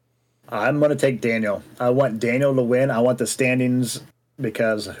 I'm going to take Daniel. I want Daniel to win. I want the standings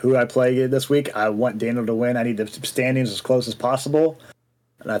because who I play this week, I want Daniel to win. I need the standings as close as possible.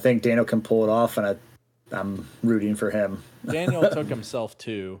 And I think Daniel can pull it off, and I'm rooting for him. Daniel took himself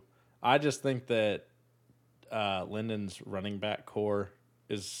too. I just think that Linden's running back core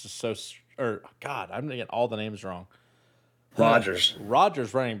is so – or, God, I'm going to get all the names wrong.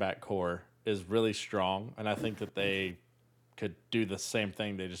 Rodgers' running back core is really strong, and I think that they could do the same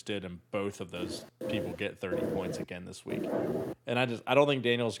thing they just did, and both of those people get 30 points again this week. And I don't think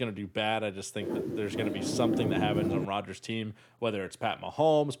Daniel's going to do bad. I just think that there's going to be something that happens on Rodgers' team, whether it's Pat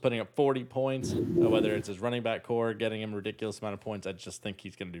Mahomes putting up 40 points, or whether it's his running back core getting him a ridiculous amount of points. I just think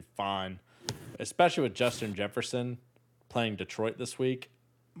he's going to do fine, especially with Justin Jefferson playing Detroit this week.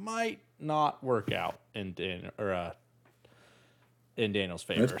 Might not work out in Daniel's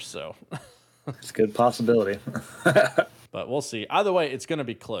favor. So it's a good possibility. But we'll see. Either way, it's going to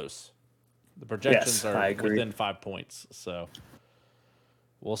be close. The projections are within 5 points. So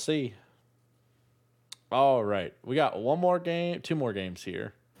we'll see. All right. We got two more games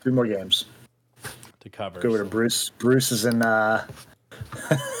here. 3 more games to cover. Go over to Bruce. Bruce is in this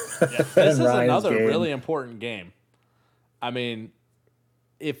is another really important game. I mean,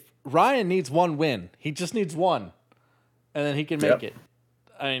 if Ryan needs one win, he just needs one, and then he can make it.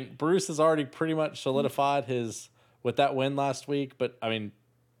 I mean, Bruce has already pretty much solidified his with that win last week, but I mean,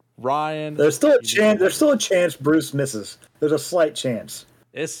 Ryan. There's still a chance. There's still a chance Bruce misses. There's a slight chance.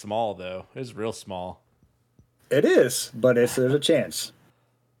 It's small though. It's real small. It is, but there's a chance.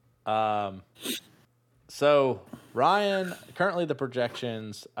 So Ryan, currently the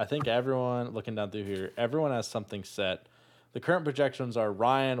projections, I think everyone looking down through here, everyone has something set. The current projections are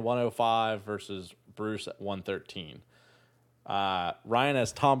Ryan 105 versus Bruce at 113. Ryan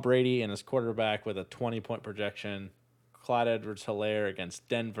has Tom Brady and his quarterback with a 20-point projection. Clyde Edwards-Helaire against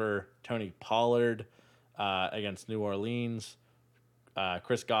Denver. Tony Pollard against New Orleans.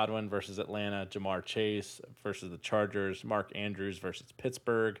 Chris Godwin versus Atlanta. Jamar Chase versus the Chargers. Mark Andrews versus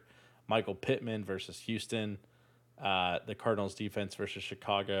Pittsburgh. Michael Pittman versus Houston. The Cardinals defense versus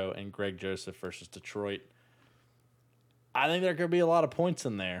Chicago. And Greg Joseph versus Detroit. I think there could be a lot of points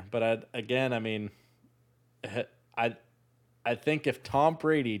in there. But I think if Tom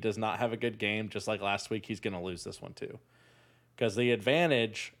Brady does not have a good game, just like last week, he's going to lose this one too. Because the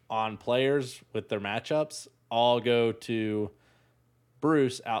advantage on players with their matchups all go to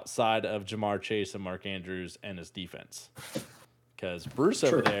Bruce outside of Jamar Chase and Mark Andrews and his defense. Because Bruce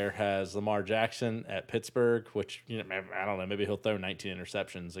over there has Lamar Jackson at Pittsburgh, which, I don't know, maybe he'll throw 19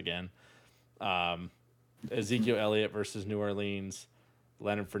 interceptions again. Ezekiel Elliott versus New Orleans.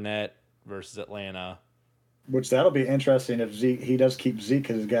 Leonard Fournette versus Atlanta. Which that'll be interesting if he does keep Zeke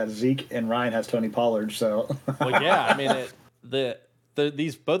because he's got Zeke and Ryan has Tony Pollard. So well, yeah, I mean both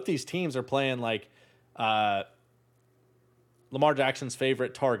these teams are playing like Lamar Jackson's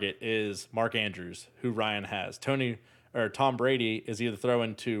favorite target is Mark Andrews, who Ryan has. Tom Brady is either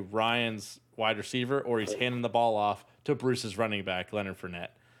throwing to Ryan's wide receiver or he's handing the ball off to Bruce's running back Leonard Fournette.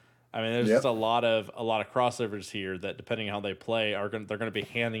 I mean, there's just a lot of crossovers here that depending on how they play they're going to be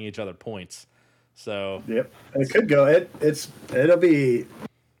handing each other points. So it could go. It'll be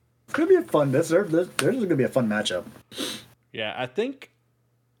a fun. There's going to be a fun matchup. Yeah, I think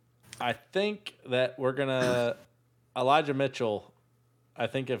that we're gonna Elijah Mitchell. I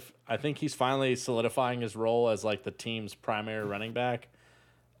think he's finally solidifying his role as like the team's primary running back.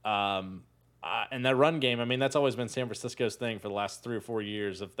 And that run game, I mean, that's always been San Francisco's thing for the last 3 or 4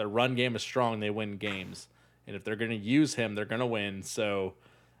 years. If their run game is strong, they win games, and if they're going to use him, they're going to win. So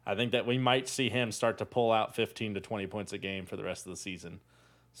I think that we might see him start to pull out 15 to 20 points a game for the rest of the season.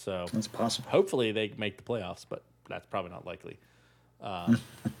 So that's possible. Hopefully they make the playoffs, but that's probably not likely.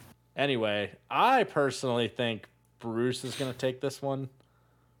 Anyway, I personally think Bruce is going to take this one.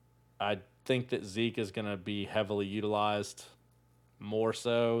 I think that Zeke is going to be heavily utilized more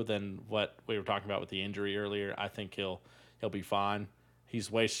so than what we were talking about with the injury earlier. I think he'll be fine.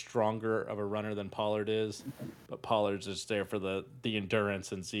 He's way stronger of a runner than Pollard is, but Pollard's just there for the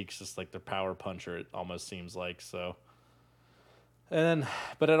endurance, and Zeke's just like the power puncher, it almost seems like. So And then,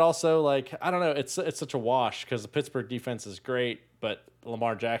 but it also like I don't know. It's such a wash because the Pittsburgh defense is great, but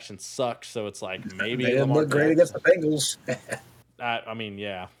Lamar Jackson sucks. So it's like maybe They didn't Lamar look great Jackson. against the Bengals. I mean,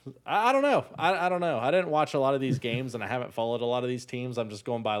 yeah. I don't know. I don't know. I didn't watch a lot of these games, and I haven't followed a lot of these teams. I'm just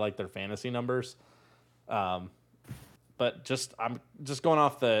going by like their fantasy numbers. But I'm just going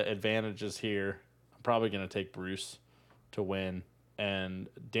off the advantages here. I'm probably going to take Bruce to win, and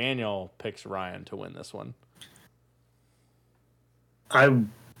Daniel picks Ryan to win this one. I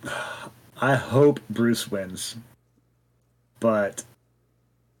hope Bruce wins, but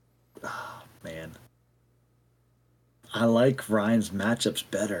oh, man, I like Ryan's matchups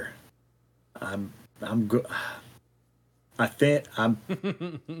better. I'm good. I think I'm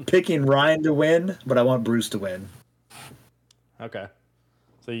picking Ryan to win, but I want Bruce to win. Okay,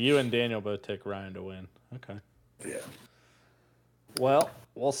 so you and Daniel both take Ryan to win. Okay. Yeah. Well,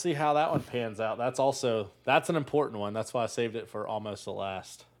 we'll see how that one pans out. That's an important one. That's why I saved it for almost the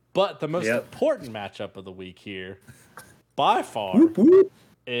last. But the most important matchup of the week here, by far,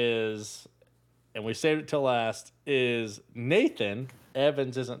 is, and we saved it till last, is Nathan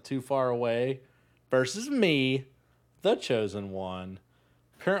Evans isn't too far away versus me, the chosen one.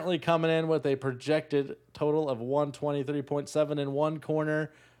 Currently coming in with a projected total of 123.7 in one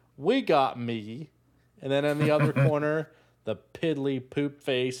corner. We got me. And then in the other corner, the piddly poop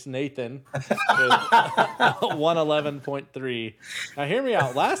face Nathan with 111.3. Now hear me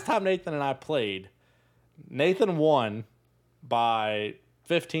out. Last time Nathan and I played, Nathan won by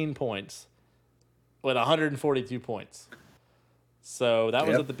 15 points with 142 points. So that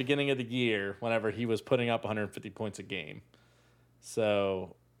was at the beginning of the year whenever he was putting up 150 points a game.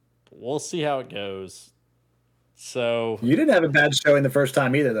 So we'll see how it goes. So you didn't have a bad showing the first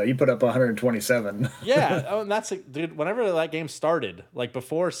time either, though. You put up 127. Yeah, and that's dude. Whenever that game started, like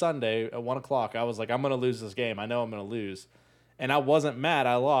before Sunday at 1:00, I was like, I'm gonna lose this game. I know I'm gonna lose, and I wasn't mad.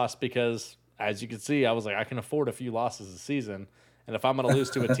 I lost because, as you can see, I was like, I can afford a few losses this season, and if I'm gonna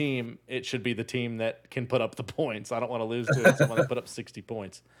lose to a team, it should be the team that can put up the points. I don't want to lose to someone that put up 60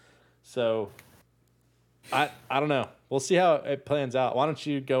 points. So, I don't know. We'll see how it plans out. Why don't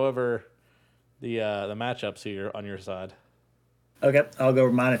you go over the matchups here on your side? Okay, I'll go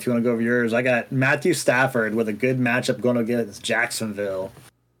over mine if you want to go over yours. I got Matthew Stafford with a good matchup going against Jacksonville.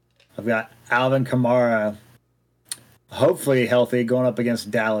 I've got Alvin Kamara, hopefully healthy, going up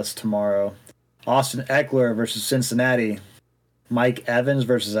against Dallas tomorrow. Austin Eckler versus Cincinnati. Mike Evans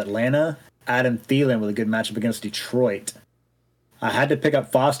versus Atlanta. Adam Thielen with a good matchup against Detroit. I had to pick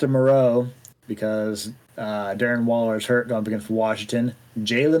up Foster Moreau because Darren Waller is hurt going up against Washington.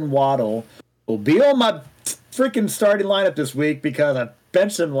 Jalen Waddle will be on my freaking starting lineup this week because I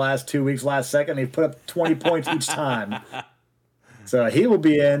benched him the last 2 weeks, last second. He put up 20 points each time. So he will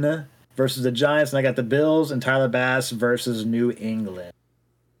be in versus the Giants, and I got the Bills and Tyler Bass versus New England.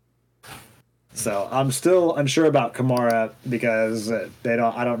 So I'm still unsure about Kamara because I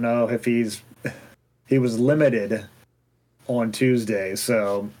don't know if he was limited on Tuesday,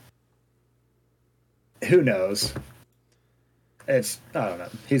 so who knows? I don't know.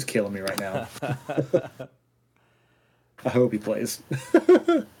 He's killing me right now. I hope he plays.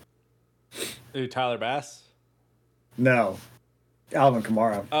 Ooh, Tyler Bass? No. Alvin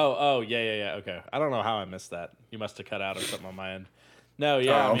Kamara. Oh, yeah. Okay. I don't know how I missed that. You must have cut out or something on my end. No,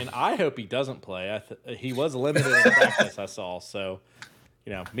 yeah. I mean, I hope he doesn't play. He was limited in practice, I saw. So,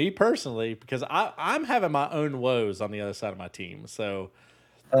 me personally, because I'm having my own woes on the other side of my team. So,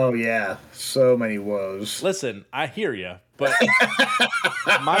 oh yeah, so many woes. Listen, I hear you, but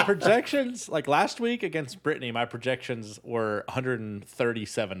my projections, like last week against Brittany, my projections were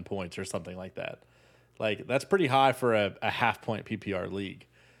 137 points or something like that. Like that's pretty high for a half-point PPR league.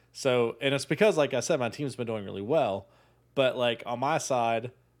 So, and it's because, like I said, my team's been doing really well. But like on my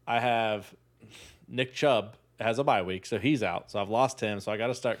side, I have Nick Chubb has a bye week, so he's out. So I've lost him. So I got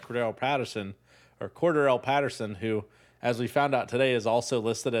to start Cordarrelle Patterson, who, as we found out today, is also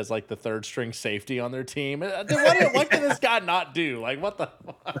listed as like the third string safety on their team. What can this guy not do? Like what the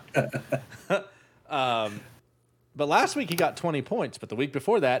fuck? But last week he got 20 points, but the week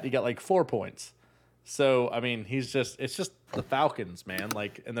before that he got like 4 points. So I mean, it's just the Falcons, man.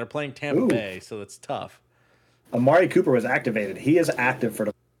 Like, and they're playing Tampa Bay, so it's tough. Amari Cooper was activated. He is active for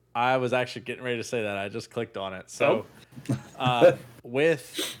the. I was actually getting ready to say that. I just clicked on it. So,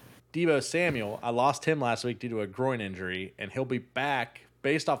 with Deebo Samuel, I lost him last week due to a groin injury, and he'll be back.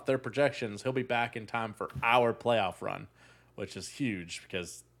 Based off their projections, he'll be back in time for our playoff run, which is huge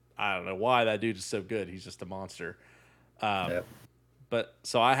because I don't know why that dude is so good. He's just a monster. But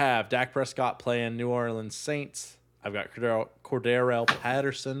so I have Dak Prescott playing New Orleans Saints. I've got Cordarrelle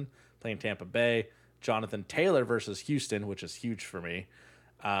Patterson playing Tampa Bay. Jonathan Taylor versus Houston, which is huge for me.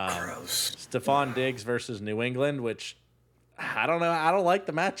 Gross. Stephon Diggs versus New England, which I don't know. I don't like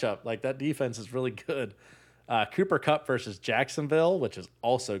the matchup. Like, that defense is really good. Cooper Kupp versus Jacksonville, which is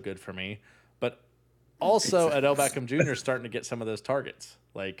also good for me. But also, Odell Beckham Jr. is starting to get some of those targets.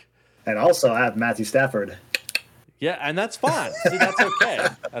 And also, I have Matthew Stafford. Yeah, and that's fine. See, that's okay.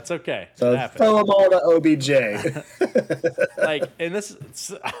 That's okay. So throw them all to OBJ. And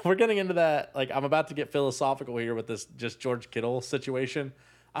we're getting into that. Like, I'm about to get philosophical here with this just George Kittle situation.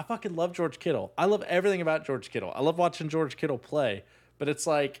 I fucking love George Kittle. I love everything about George Kittle. I love watching George Kittle play. But it's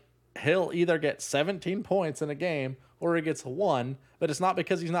like, he'll either get 17 points in a game or he gets 1. But it's not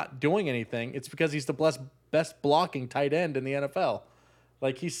because he's not doing anything. It's because he's the best blocking tight end in the NFL.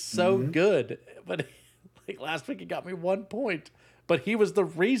 Like, he's so good. But last week he got me 1 point. But he was the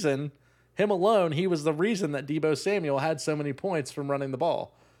reason, him alone, he was the reason that Deebo Samuel had so many points from running the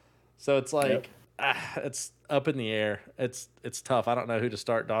ball. So it's like, it's up in the air. It's tough. I don't know who to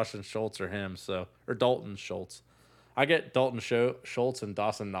start, Dawson Schultz or him. Or Dalton Schultz. I get Dalton Schultz and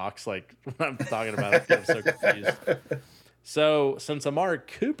Dawson Knox when I'm talking about it. I'm so confused. So since Amari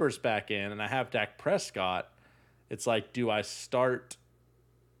Cooper's back in and I have Dak Prescott, it's like, do I start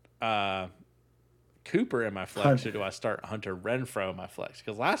Cooper in my flex, or do I start Hunter Renfrow in my flex?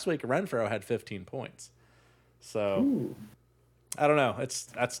 Because last week Renfrow had 15 points. So I don't know.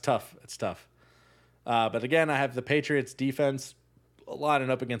 That's tough. It's tough. But again, I have the Patriots defense lining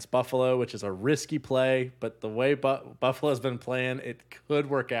up against Buffalo, which is a risky play. But the way Buffalo's been playing, it could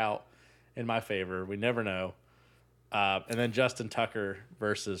work out in my favor. We never know. And then Justin Tucker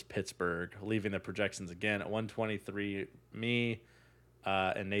versus Pittsburgh, leaving the projections again at 123. Me.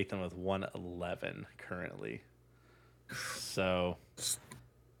 And Nathan with 111 currently. So,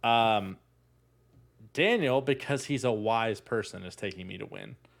 Daniel, because he's a wise person, is taking me to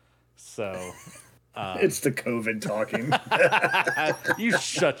win. So, it's the COVID talking. You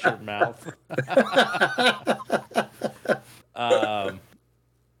shut your mouth.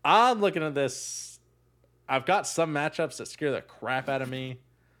 I'm looking at this. I've got some matchups that scare the crap out of me,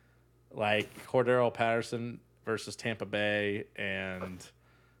 like Cordero Patterson versus Tampa Bay and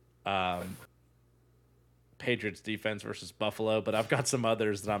Patriots defense versus Buffalo. But I've got some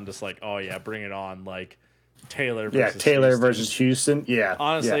others that I'm just like, oh yeah, bring it on. Like Taylor versus Houston. Yeah.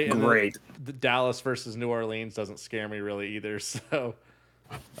 Honestly, great. The Dallas versus New Orleans doesn't scare me really either. So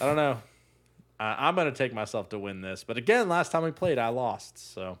I don't know. I'm going to take myself to win this. But again, last time we played, I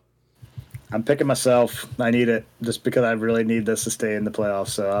lost. So I'm picking myself. I need it just because I really need this to stay in the playoffs.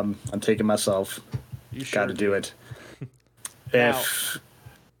 So I'm taking myself. You sure got to do it. Now,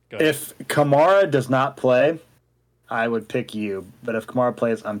 if Kamara does not play, I would pick you. But if Kamara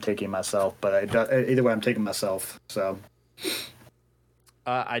plays, I'm taking myself. But either way, I'm taking myself. So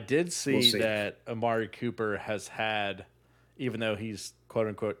I did see that Amari Cooper has had, even though he's quote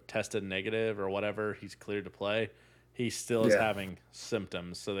unquote tested negative or whatever, he's cleared to play. He still is having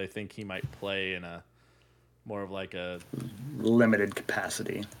symptoms, so they think he might play in a more of like a limited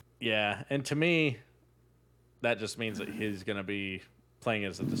capacity. Yeah, and to me, that just means that he's going to be playing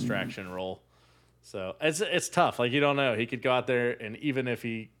as a distraction role. So it's tough. Like, you don't know. He could go out there, and even if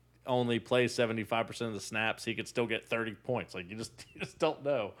he only plays 75% of the snaps, he could still get 30 points. Like, you just don't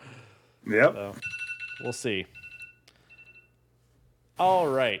know. Yep. So we'll see. All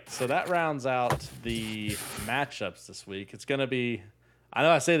right, so that rounds out the matchups this week. It's going to be, I know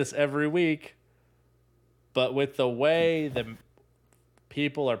I say this every week, but with the way the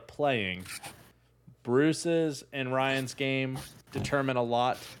people are playing, Bruce's and Ryan's game determine a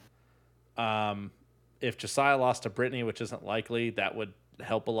lot. If Josiah lost to Brittany, which isn't likely, that would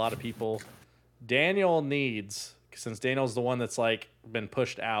help a lot of people. Daniel needs, since Daniel's the one that's like been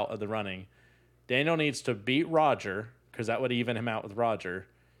pushed out of the running, Daniel needs to beat Roger, because that would even him out with Roger.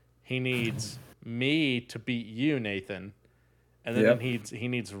 He needs me to beat you, Nathan, and then he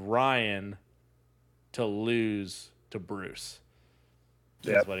needs Ryan to lose to Bruce.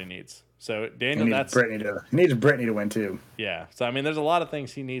 That's what he needs. So Daniel, he needs Brittany to win too. Yeah. So I mean, there's a lot of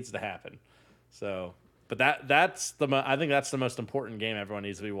things he needs to happen. So, but that's I think that's the most important game everyone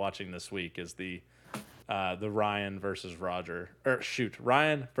needs to be watching this week is the Ryan versus Ryan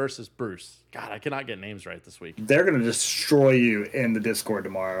versus Bruce. God, I cannot get names right this week. They're going to destroy you in the Discord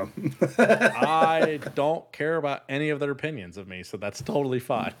tomorrow. I don't care about any of their opinions of me, so that's totally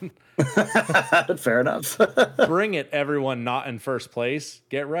fine. Fair enough. Bring it, everyone not in first place.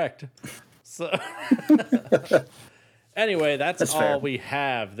 Get wrecked. So anyway, that's all fair. We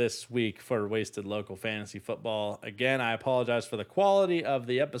have this week for Wasted Local Fantasy Football. Again, I apologize for the quality of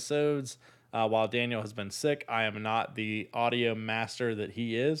the episodes. While Daniel has been sick, I am not the audio master that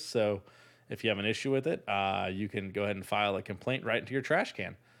he is. So If you have an issue with it, you can go ahead and file a complaint right into your trash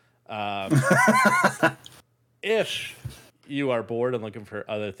can. If you are bored and looking for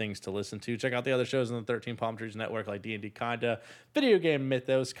other things to listen to, check out the other shows on the 13 Palm Trees Network, like D&D Conda, Video Game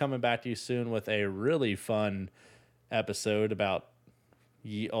Mythos, coming back to you soon with a really fun episode about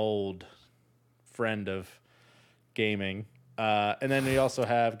ye old friend of gaming. And then we also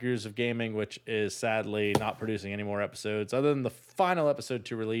have Gears of Gaming, which is sadly not producing any more episodes other than the final episode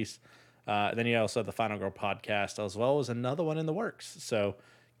to release. Then you also have the Final Girl podcast, as well as another one in the works. So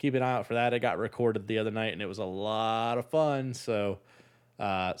keep an eye out for that. It got recorded the other night, and it was a lot of fun. So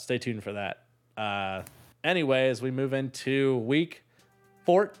stay tuned for that. Anyway, as we move into week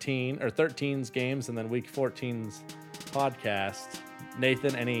 14 or 13's games and then week 14's podcast,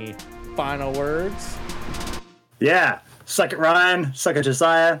 Nathan, any final words? Yeah. Suck it, Ryan. Suck it,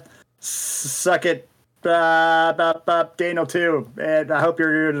 Josiah. Suck it, Daniel, too. And I hope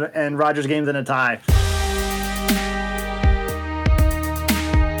you're in Rogers games in a tie.